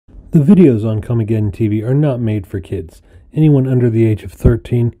The videos on Comicgeddon TV are not made for kids. Anyone under the age of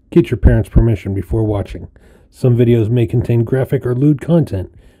 13, get your parents' permission before watching. Some videos may contain graphic or lewd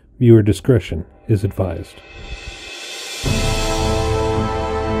content. Viewer discretion is advised.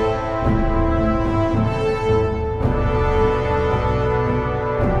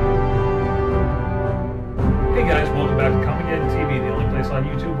 Hey guys, welcome back to Comicgeddon TV, the only place on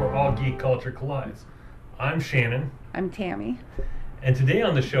YouTube where all geek culture collides. I'm Shannon. I'm Tammy. And today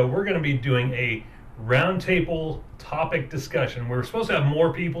on the show, we're going to be doing a roundtable topic discussion. We're supposed to have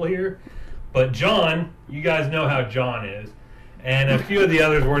more people here, but John, you guys know how John is, and a few of the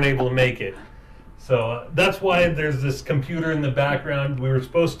others weren't able to make it. So that's why there's this computer in the background. We were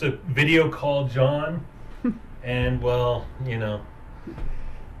supposed to video call John, and well, you know,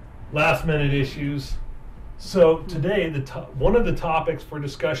 last minute issues. So today, one of the topics for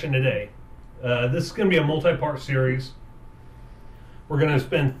discussion today, this is going to be a multi-part series. We're going to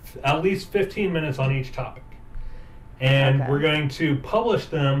spend at least 15 minutes on each topic. And we're going to publish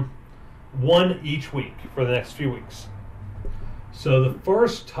them one each week for the next few weeks. So the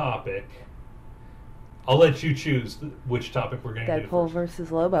first topic, I'll let you choose which topic we're going to do. Deadpool versus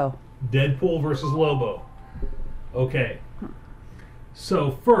Lobo. Deadpool versus Lobo. Okay.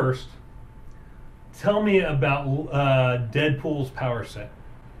 So first, tell me about Deadpool's power set.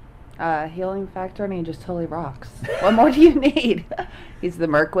 Healing factor, and he just totally rocks. What more do you need? He's the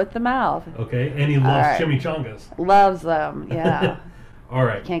merc with the mouth. Okay, and he loves chimichangas. Loves them, yeah. All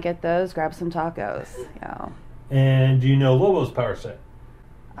right. Can't get those? Grab some tacos. Yeah. And do you know Lobo's power set?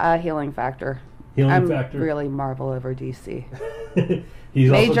 Healing factor. Healing factor. I'm really marvel over DC. He's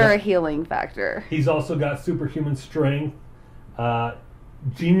Major healing factor. He's also got superhuman strength,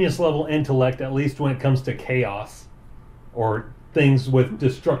 genius level intellect, at least when it comes to chaos or things with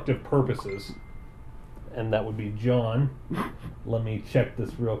destructive purposes. And that would be John. Let me check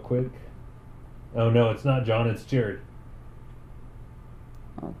this real quick. Oh no, it's not John, it's Jared.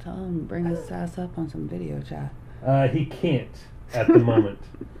 I'll tell him bring his ass up on some video chat. He can't at the moment.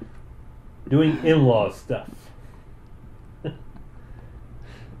 Doing in-law stuff. Well,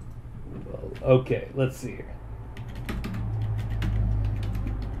 okay, let's see here.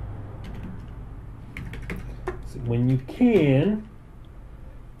 So when you can,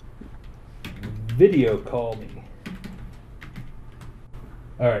 video call me.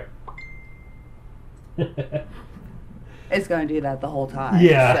 All right. It's going to do that the whole time.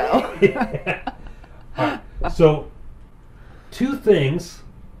 Yeah. So. All right. So, two things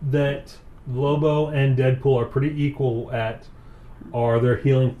that Lobo and Deadpool are pretty equal at are their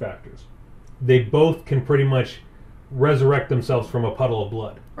healing factors. They both can pretty much resurrect themselves from a puddle of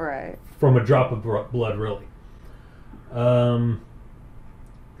blood. Right. From a drop of blood, really.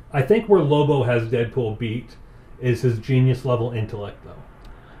 I think where Lobo has Deadpool beat is his genius level intellect, though.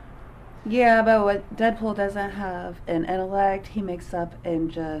 Yeah, but what Deadpool doesn't have an intellect, he makes up in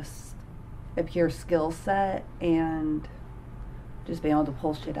just a pure skill set and just being able to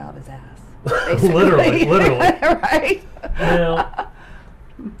pull shit out of his ass. literally. Right? Now,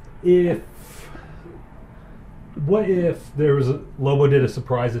 what if Lobo did a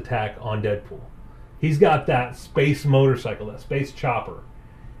surprise attack on Deadpool? He's got that space motorcycle, that space chopper.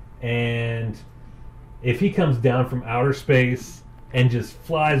 And if he comes down from outer space and just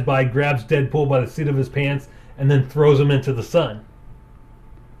flies by, grabs Deadpool by the seat of his pants, and then throws him into the sun.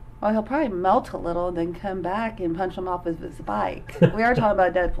 Well, he'll probably melt a little and then come back and punch him off of his bike. We are talking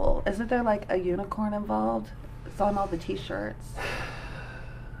about Deadpool. Isn't there like a unicorn involved? It's on all the t-shirts.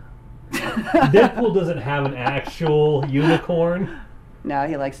 Deadpool doesn't have an actual unicorn. No,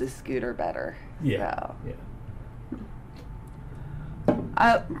 he likes his scooter better. Yeah. So. Yeah.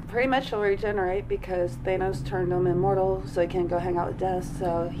 Pretty much he'll regenerate because Thanos turned him immortal so he can't go hang out with Death,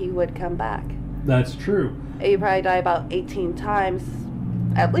 so he would come back. That's true. He probably die about 18 times,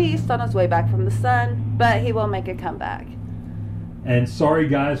 at least, on his way back from the sun, but he will make a comeback. And sorry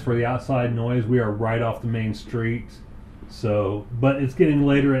guys for the outside noise. We are right off the main street, but it's getting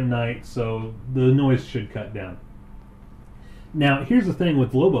later at night, so the noise should cut down. Now, here's the thing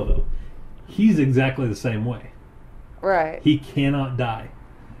with Lobo, though. He's exactly the same way. Right. He cannot die.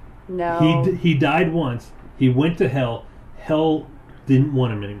 No. He died once. He went to hell. Hell didn't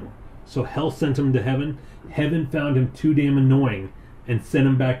want him anymore. So hell sent him to heaven. Heaven found him too damn annoying and sent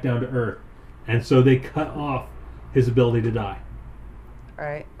him back down to earth. And so they cut off his ability to die.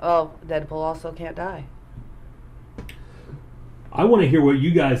 Right. Oh, Deadpool also can't die. I want to hear what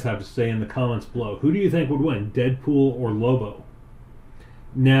you guys have to say in the comments below. Who do you think would win, Deadpool or Lobo?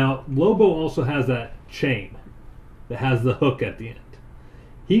 Now, Lobo also has that chain that has the hook at the end.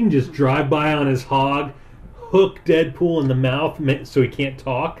 He can just drive by on his hog, hook Deadpool in the mouth so he can't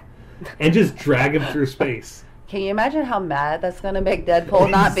talk, and just drag him through space. Can you imagine how mad that's going to make Deadpool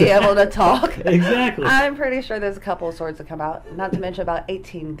not be able to talk? Exactly. I'm pretty sure there's a couple of swords that come out, not to mention about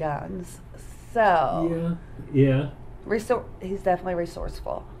 18 guns. So, yeah. He's definitely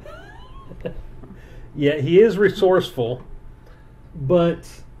resourceful. Yeah, he is resourceful, but,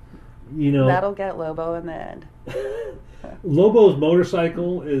 you know... That'll get Lobo in the end. Lobo's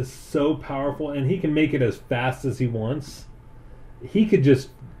motorcycle is so powerful, and he can make it as fast as he wants. He could just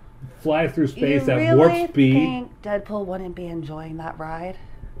fly through space at warp speed. You really think Deadpool wouldn't be enjoying that ride?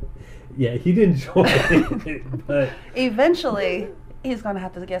 Yeah, he'd enjoy it, but... Eventually, he's going to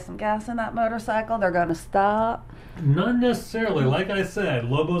have to get some gas in that motorcycle. They're going to stop. Not necessarily. Like I said,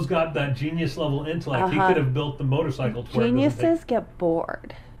 Lobo's got that genius level intellect. He could have built the motorcycle to where Geniuses get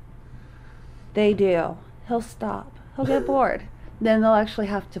bored. They do. He'll stop. He'll get bored. Then they'll actually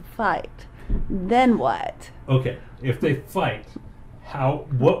have to fight. Then what? Okay, if they fight,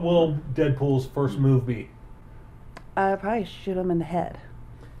 what will Deadpool's first move be? Probably shoot him in the head.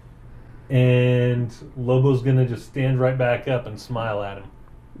 And Lobo's gonna just stand right back up and smile at him.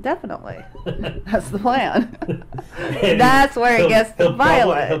 Definitely. That's the plan. That's where it gets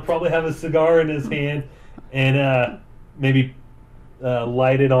violent. He'll probably have a cigar in his hand and maybe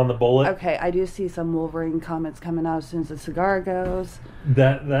light it on the bullet. Okay, I do see some Wolverine comments coming out as soon as the cigar goes.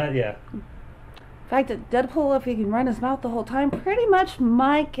 Yeah. In fact, Deadpool, if he can run his mouth the whole time, pretty much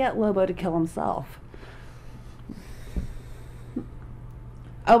might get Lobo to kill himself.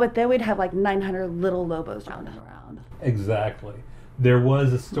 Oh, but then we'd have like 900 little Lobos running around. Exactly. There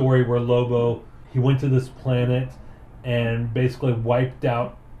was a story where Lobo, he went to this planet and basically wiped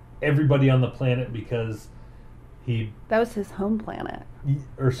out everybody on the planet because that was his home planet.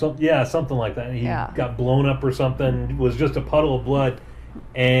 Or something like that. He got blown up or something, was just a puddle of blood,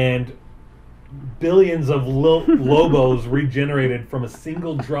 and billions of Lobos regenerated from a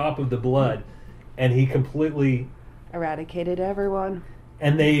single drop of the blood, and he completely eradicated everyone.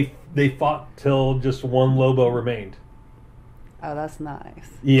 And they fought till just one Lobo remained. Oh, that's nice.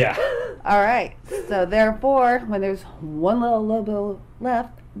 Yeah. All right. So therefore, when there's one little Lobo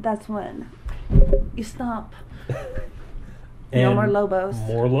left, that's when you stop. No more Lobos.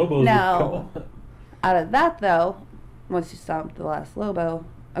 More Lobos. Now, out of that though, once you stop the last Lobo,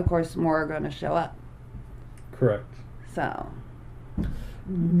 of course more are going to show up. Correct. So.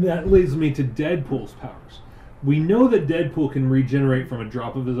 That leads me to Deadpool's powers. We know that Deadpool can regenerate from a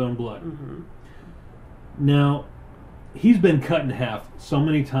drop of his own blood. Mm-hmm. Now, he's been cut in half so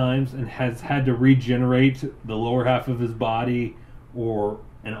many times and has had to regenerate the lower half of his body or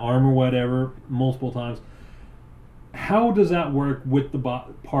an arm or whatever multiple times. How does that work with the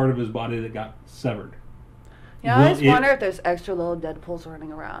part of his body that got severed? Yeah, I just wonder if there's extra little Deadpools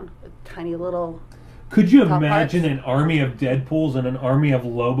running around. Tiny little... Could you imagine an army of Deadpools and an army of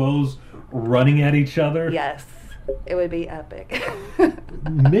Lobos running at each other? Yes. It would be epic.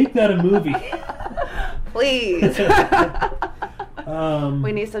 Make that a movie. Please.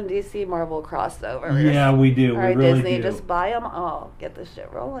 We need some DC Marvel crossovers. Yeah, we do. Or we really Disney, do. just buy them all. Get this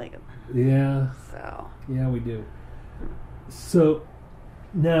shit rolling. Yeah. So. Yeah, we do. So,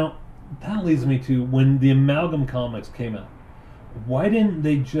 now, that leads me to when the Amalgam comics came out. Why didn't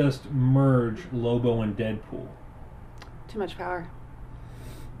they just merge Lobo and Deadpool? Too much power.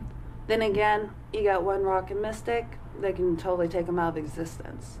 Then again, you got One Rock and Mystic. They can totally take them out of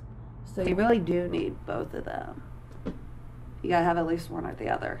existence. So you really do need both of them. You gotta have at least one or the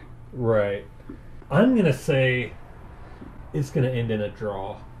other. Right. I'm gonna say it's gonna end in a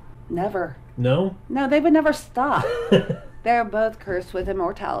draw. Never. No? No, they would never stop. They're both cursed with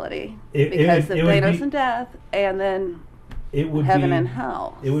immortality because of Thanos and death, and then heaven and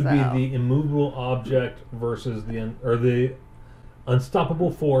hell. It would be the immovable object versus the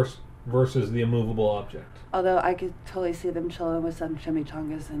unstoppable force versus the immovable object. Although I could totally see them chilling with some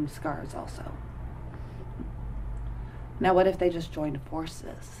chimichangas and scars also. Now, what if they just joined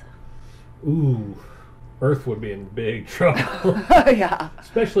forces? Ooh, Earth would be in big trouble. Yeah.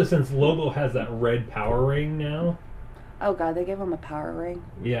 Especially since Lobo has that red power ring now. Oh, God, they gave him a power ring?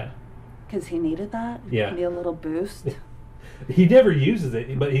 Yeah. Because he needed that? Yeah. He needed a little boost? He never uses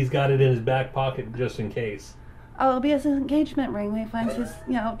it, but he's got it in his back pocket just in case. Oh, it'll be his engagement ring when he finds his,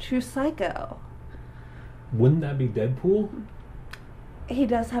 true psycho. Wouldn't that be Deadpool? He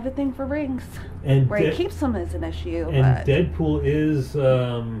does have a thing for rings. And where he keeps them as an issue. And Deadpool is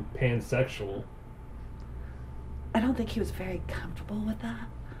pansexual. I don't think he was very comfortable with that.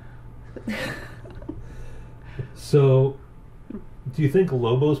 So, do you think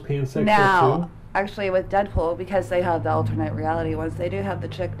Lobo's pansexual now, too? Actually, with Deadpool, because they have the alternate reality ones, they do have the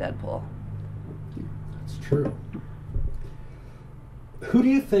chick Deadpool. That's true. Who do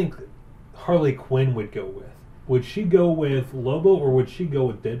you think Harley Quinn would go with? Would she go with Lobo or would she go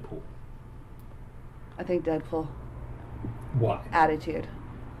with Deadpool? I think Deadpool. Why? Attitude.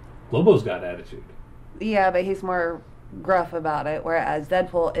 Lobo's got attitude. Yeah, but he's more gruff about it, whereas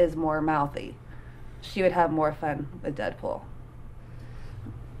Deadpool is more mouthy. She would have more fun with Deadpool.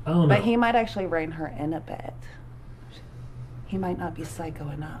 I don't know. But he might actually rein her in a bit. He might not be psycho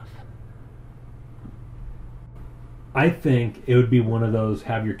enough. I think it would be one of those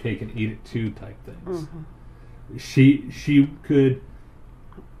have your cake and eat it too type things. Mm-hmm.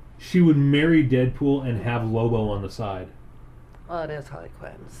 She would marry Deadpool and have Lobo on the side. Well, it is Harley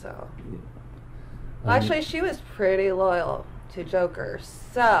Quinn, so. Yeah. Actually, she was pretty loyal to Joker,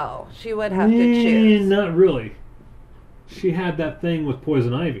 so she would have to choose. Not really. She had that thing with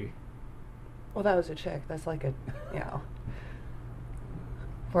Poison Ivy. Well, that was a chick. That's like a,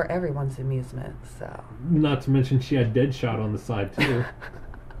 for everyone's amusement, so. Not to mention she had Deadshot on the side, too.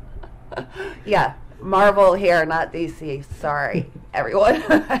 Yeah, Marvel here, not DC. Sorry, everyone.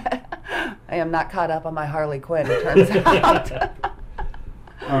 I am not caught up on my Harley Quinn, it turns out.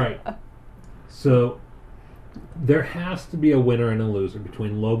 All right. So, there has to be a winner and a loser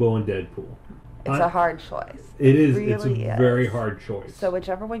between Lobo and Deadpool. It's a hard choice. It is. Really It's a very hard choice. So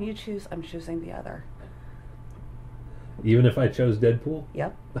whichever one you choose, I'm choosing the other. Even if I chose Deadpool?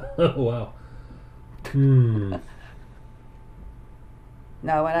 Yep. Oh, wow.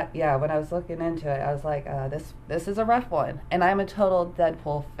 No, when I was looking into it, I was like, this is a rough one, and I'm a total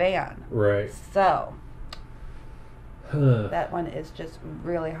Deadpool fan. Right. So that one is just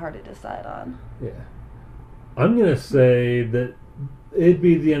really hard to decide on. Yeah. I'm gonna say that it'd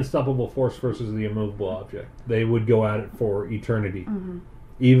be the unstoppable force versus the immovable object. They would go at it for eternity. Mm-hmm.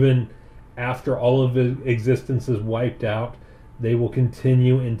 Even after all of existence is wiped out, they will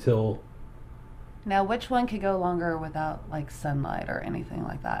continue until... Now, which one could go longer without, like, sunlight or anything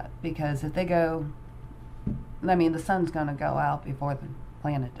like that? Because if they go... I mean, the sun's going to go out before the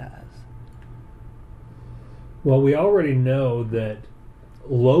planet does. Well, we already know that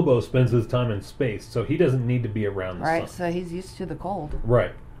Lobo spends his time in space, so he doesn't need to be around the sun. Right, so he's used to the cold.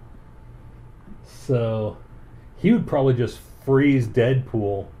 Right. So he would probably just freeze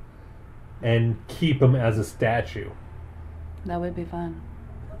Deadpool and keep him as a statue. That would be fun.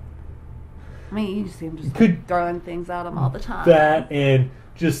 I mean, you see him just throwing things at him all the time. That and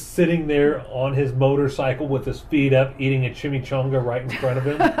just sitting there on his motorcycle with his feet up, eating a chimichanga right in front of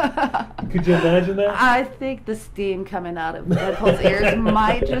him. Could you imagine that? I think the steam coming out of Deadpool's ears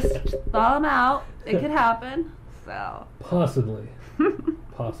might just thaw him out. It could happen. So Possibly.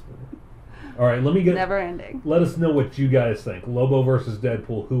 Possibly. All right, let me get... Never ending. Let us know what you guys think. Lobo versus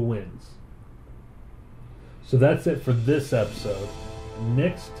Deadpool, who wins? So that's it for this episode.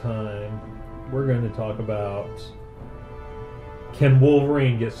 Next time, we're going to talk about... Can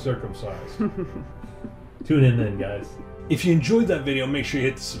Wolverine get circumcised? Tune in then, guys. If you enjoyed that video, make sure you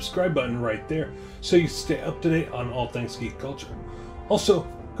hit the subscribe button right there so you stay up to date on all things geek culture. Also,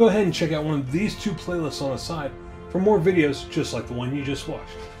 go ahead and check out one of these two playlists on the side for more videos just like the one you just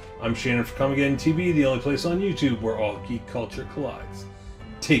watched. I'm Shannon for Comicgeddon TV, the only place on YouTube where all geek culture collides.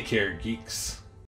 Take care, geeks.